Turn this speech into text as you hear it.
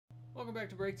Welcome back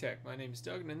to Break Tech. My name is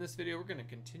Doug, and in this video we're going to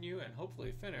continue and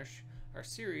hopefully finish our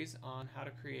series on how to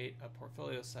create a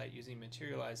portfolio site using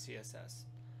Materialize CSS.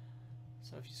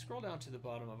 So if you scroll down to the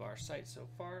bottom of our site so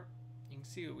far, you can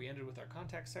see we ended with our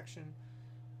contact section.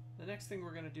 The next thing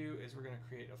we're going to do is we're going to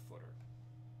create a footer.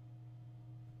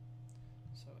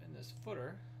 So in this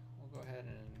footer, we'll go ahead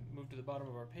and move to the bottom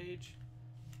of our page.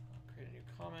 I'll create a new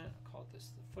comment. I'll call this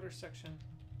the footer section.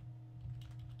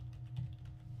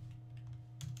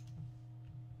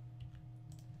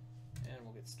 And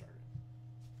we'll get started.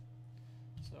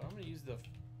 So I'm going to use the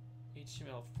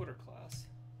HTML footer class,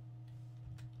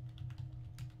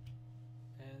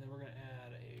 and then we're going to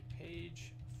add a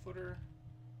page footer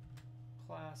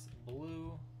class,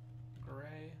 blue,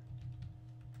 gray,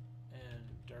 and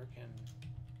darken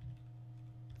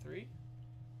 3,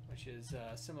 which is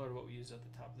similar to what we used at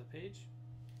the top of the page.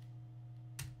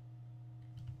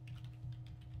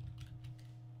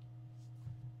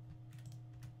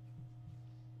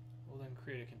 We'll then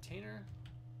create a container.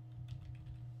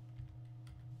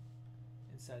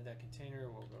 Inside that container,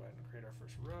 we'll go ahead and create our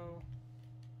first row.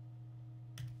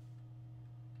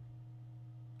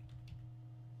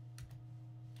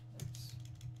 Oops.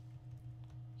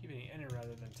 Keep hitting enter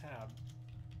rather than tab.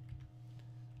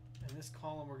 And this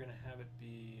column, we're going to have it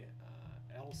be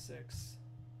L6,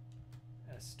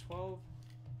 S12.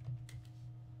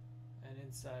 And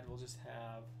inside, we'll just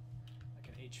have like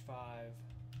an H5.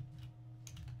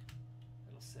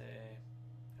 It'll say,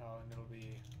 and it'll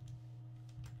be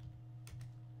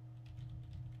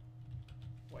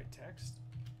white text.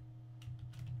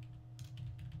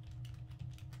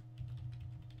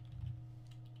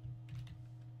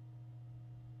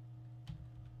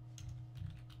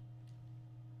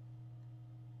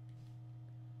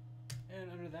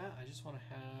 And under that, I just want to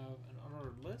have an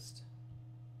unordered list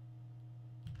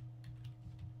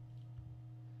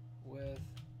with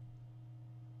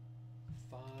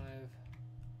 5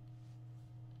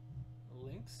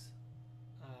 links,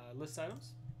 list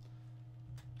items,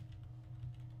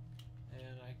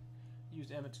 and I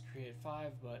used Emmet to create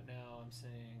 5, but now I'm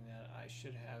saying that I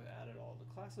should have added all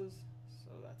the classes,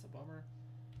 so that's a bummer.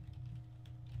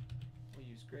 We'll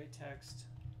use gray text,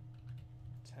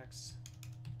 text,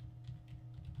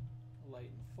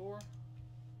 light and 4,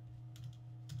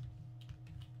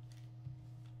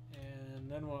 and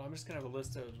then I'm just gonna have a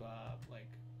list of like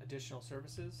additional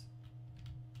services.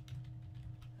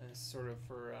 And it's sort of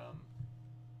for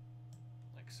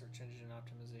like search engine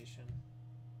optimization.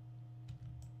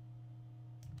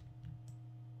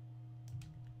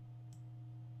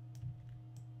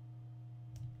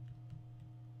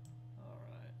 All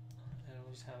right, and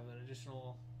we'll just have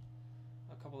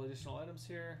a couple additional items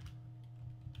here.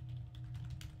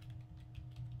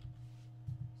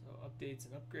 So updates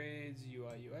and upgrades,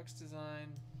 UI UX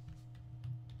design.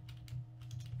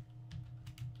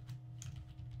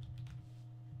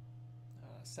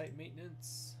 Site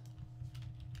maintenance,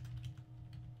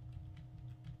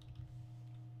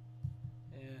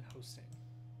 and hosting.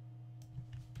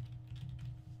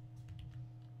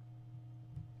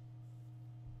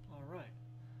 All right,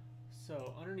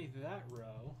 so underneath that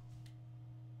row,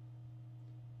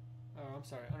 or I'm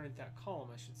sorry, underneath that column,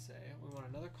 I should say, we want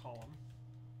another column.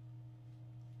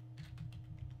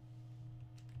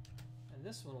 And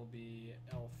this one will be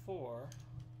L4.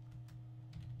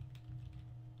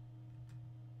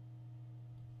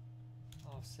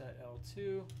 Offset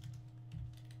L2,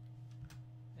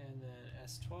 and then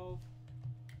S12,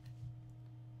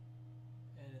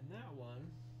 and in that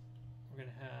one we're going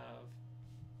to have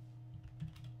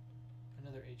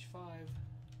another H5,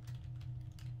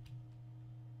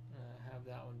 have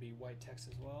that one be white text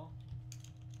as well,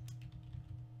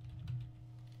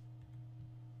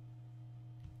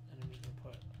 and I'm just going to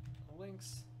put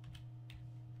links.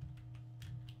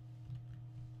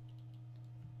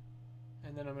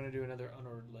 And then I'm going to do another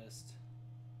unordered list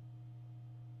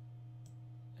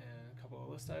and a couple of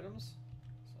list items.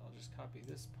 So I'll just copy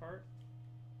this part.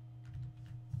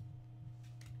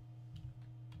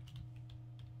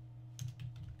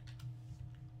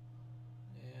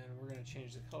 And we're going to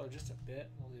change the color just a bit.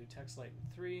 We'll do text light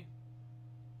in 3.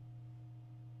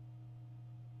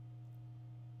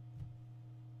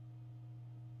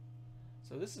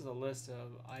 So this is a list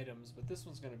of items, but this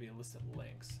one's going to be a list of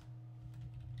links.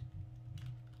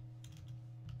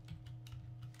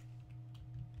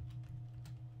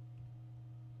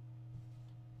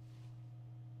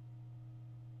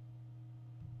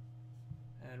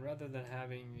 And rather than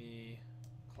having the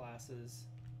classes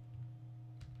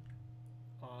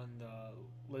on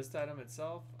the list item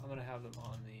itself, I'm going to have them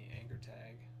on the anchor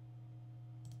tag.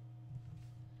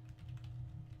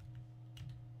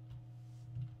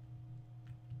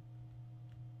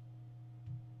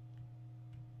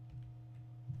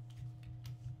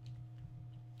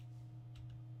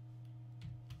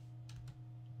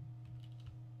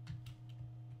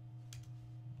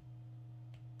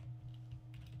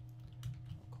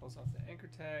 close off the anchor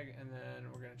tag, and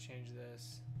then we're going to change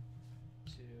this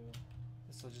to,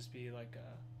 this will just be like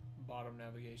a bottom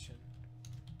navigation.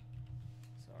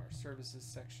 So our services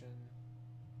section,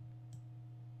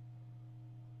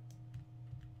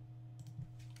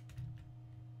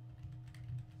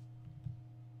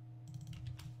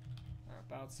 our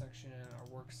about section,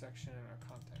 our work section, and our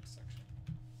context section.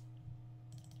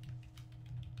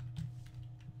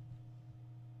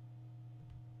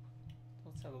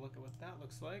 Let's have a look at what that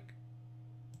looks like.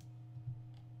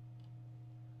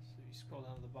 So if you scroll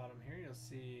down to the bottom here, you'll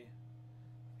see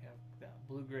we have that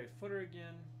blue-gray footer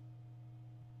again.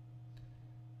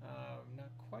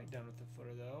 Not quite done with the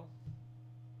footer though.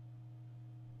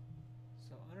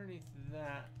 So underneath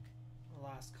that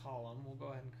last column, we'll go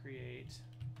ahead and create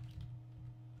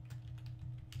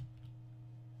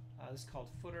this is called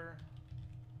footer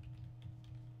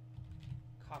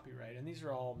copyright, and these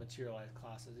are all Materialize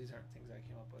classes. These aren't things I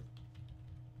came up with.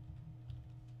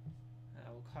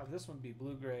 We'll have this one be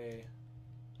blue-gray,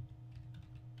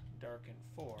 darken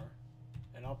 4,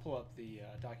 and I'll pull up the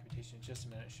documentation in just a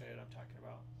minute and show you what I'm talking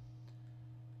about.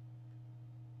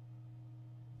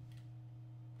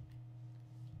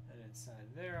 And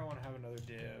inside there, I want to have another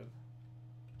div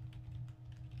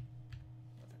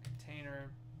with a container,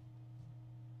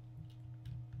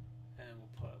 and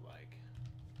we'll put like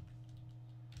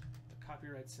the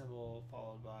copyright symbol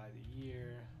followed by the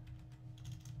year.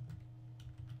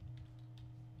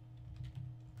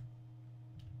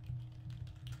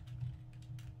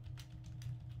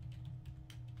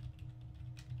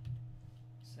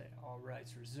 Say all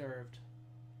rights reserved.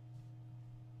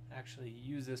 Actually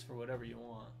use this for whatever you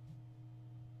want.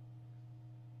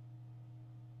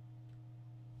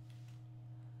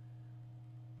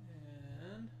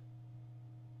 And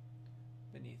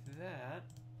beneath that,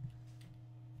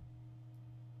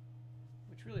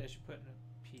 which really I should put in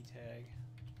a p tag,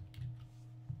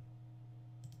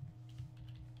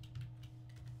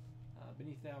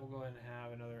 beneath that we'll go ahead and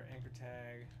have another anchor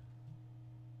tag.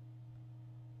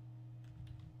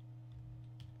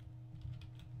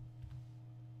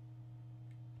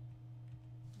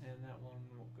 And that one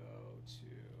will go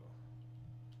to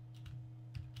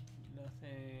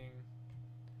nothing,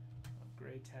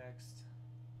 gray text,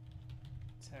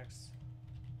 text,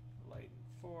 lighten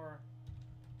 4,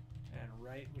 and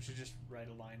right, which is just right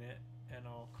align it, and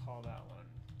I'll call that one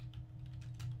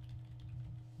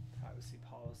privacy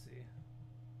policy.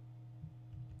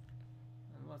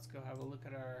 And let's go have a look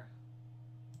at our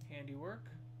handiwork.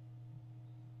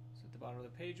 So at the bottom of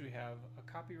the page we have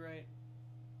a copyright.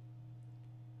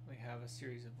 We have a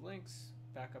series of links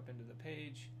back up into the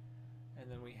page,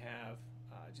 and then we have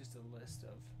just a list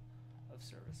of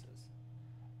services.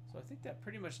 So I think that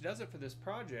pretty much does it for this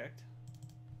project.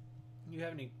 If you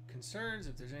have any concerns,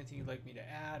 if there's anything you'd like me to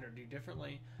add or do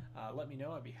differently, let me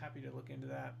know. I'd be happy to look into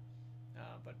that.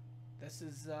 But this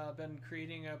has been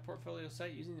creating a portfolio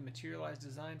site using the Materialize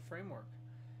Design Framework.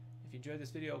 If you enjoyed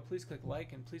this video, please click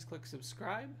like and please click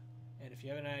subscribe. And if you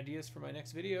have any ideas for my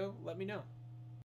next video, let me know.